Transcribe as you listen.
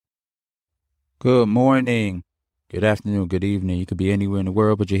Good morning, good afternoon, good evening. You could be anywhere in the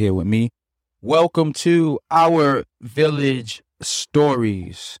world, but you're here with me. Welcome to our Village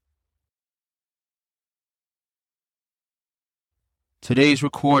Stories. Today's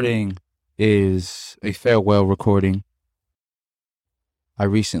recording is a farewell recording. My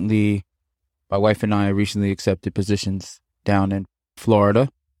wife and I recently accepted positions down in Florida.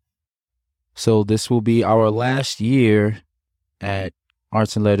 So this will be our last year at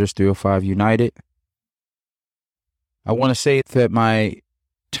Arts and Letters 305 United. I want to say that my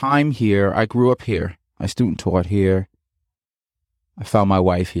time here, I grew up here. I student taught here. I found my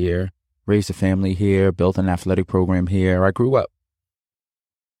wife here, raised a family here, built an athletic program here. I grew up,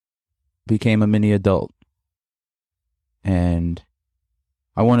 became a mini adult. And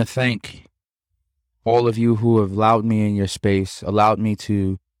I want to thank all of you who have allowed me in your space, allowed me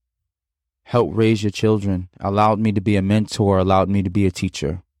to help raise your children, allowed me to be a mentor, allowed me to be a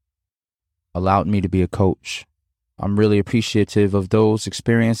teacher, allowed me to be a coach. I'm really appreciative of those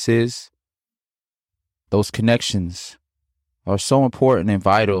experiences. Those connections are so important and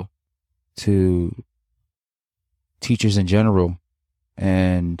vital to teachers in general.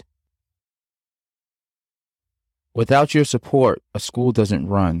 And without your support, a school doesn't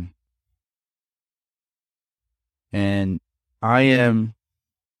run. And I am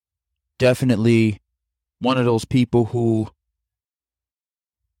definitely one of those people who,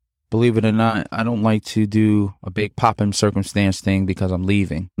 believe it or not, I don't like to do a big pop-in circumstance thing because I'm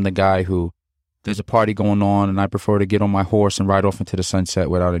leaving. I'm the guy who, there's a party going on and I prefer to get on my horse and ride off into the sunset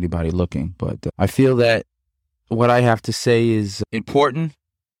without anybody looking. But I feel that what I have to say is important,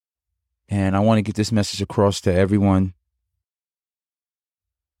 and I want to get this message across to everyone.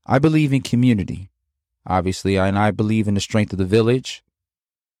 I believe in community, obviously, and I believe in the strength of the village.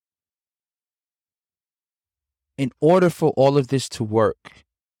 In order for all of this to work,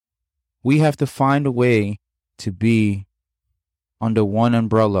 we have to find a way to be under one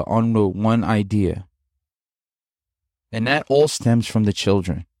umbrella, under one idea. And that all stems from the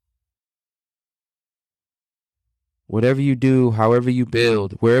children. Whatever you do, however you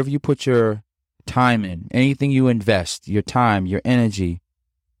build, wherever you put your time in, anything you invest, your time, your energy,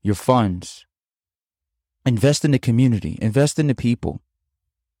 your funds, invest in the community, invest in the people.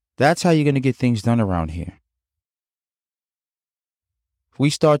 That's how you're going to get things done around here. If we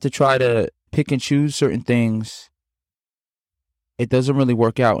start to try to pick and choose certain things, it doesn't really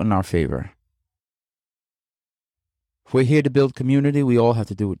work out in our favor. If we're here to build community, we all have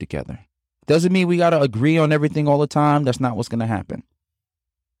to do it together. Doesn't mean we got to agree on everything all the time. That's not what's going to happen.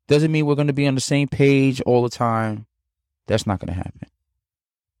 Doesn't mean we're going to be on the same page all the time. That's not going to happen.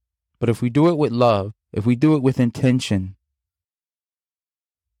 But if we do it with love, if we do it with intention,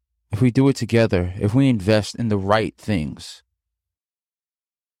 if we do it together, if we invest in the right things,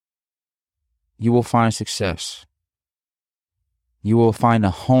 you will find success. You will find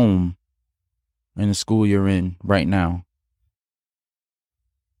a home in the school you're in right now.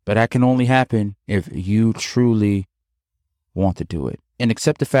 But that can only happen if you truly want to do it. And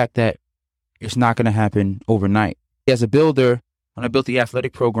accept the fact that it's not going to happen overnight. As a builder, when I built the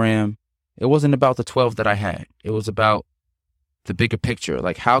athletic program, it wasn't about the 12 that I had. It was about the bigger picture.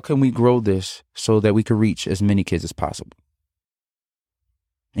 Like, how can we grow this so that we can reach as many kids as possible?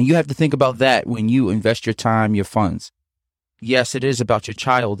 And you have to think about that when you invest your time, your funds. Yes, it is about your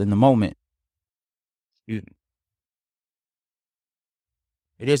child in the moment. It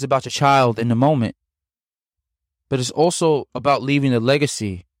is about your child in the moment. But it's also about leaving a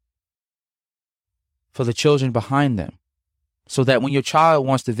legacy for the children behind them, so that when your child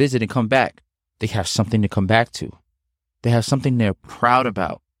wants to visit and come back, they have something to come back to. They have something they're proud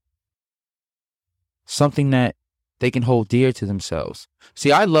about. Something that they can hold dear to themselves.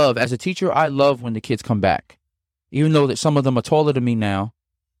 See, as a teacher, I love when the kids come back. Even though that some of them are taller than me now,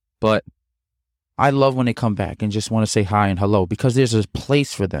 but I love when they come back and just want to say hi and hello, because there's a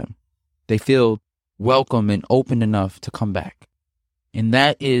place for them. They feel welcome and open enough to come back. And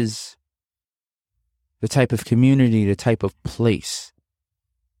that is the type of community, the type of place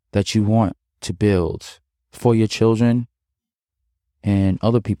that you want to build for your children and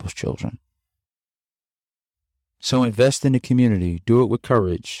other people's children. So invest in the community. Do it with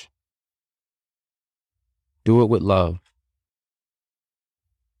courage. Do it with love.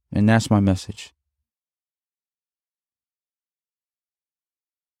 And that's my message.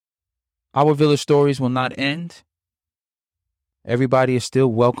 Our village stories will not end. Everybody is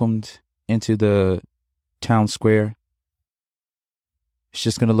still welcomed into the town square. It's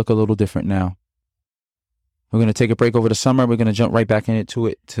just going to look a little different now. We're going to take a break over the summer. We're going to jump right back into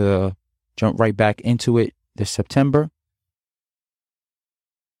it this September.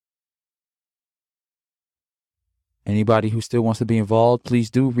 Anybody who still wants to be involved, please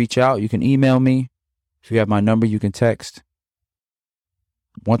do reach out. You can email me. If you have my number, you can text.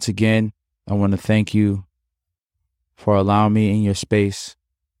 Once again, I want to thank you for allowing me in your space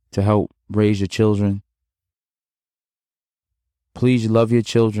to help raise your children. Please love your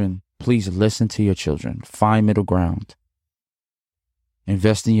children. Please listen to your children. Find middle ground.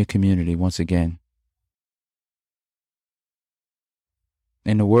 Invest in your community once again.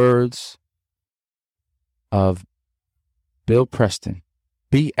 In the words of Bill Preston,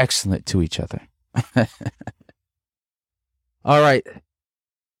 be excellent to each other. All right.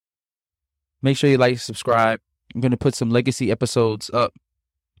 Make sure you like, subscribe. I'm going to put some legacy episodes up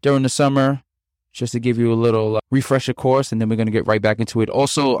during the summer just to give you a little refresher course, and then we're going to get right back into it.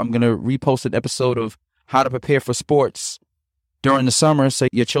 Also, I'm going to repost an episode of how to prepare for sports during the summer so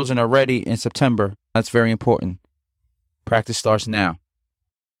your children are ready in September. That's very important. Practice starts now.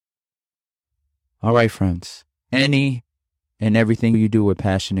 All right, friends. Any and everything you do with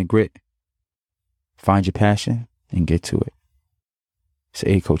passion and grit, find your passion and get to it. It's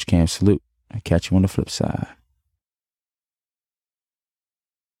A Coach Cam salute. I'll catch you on the flip side.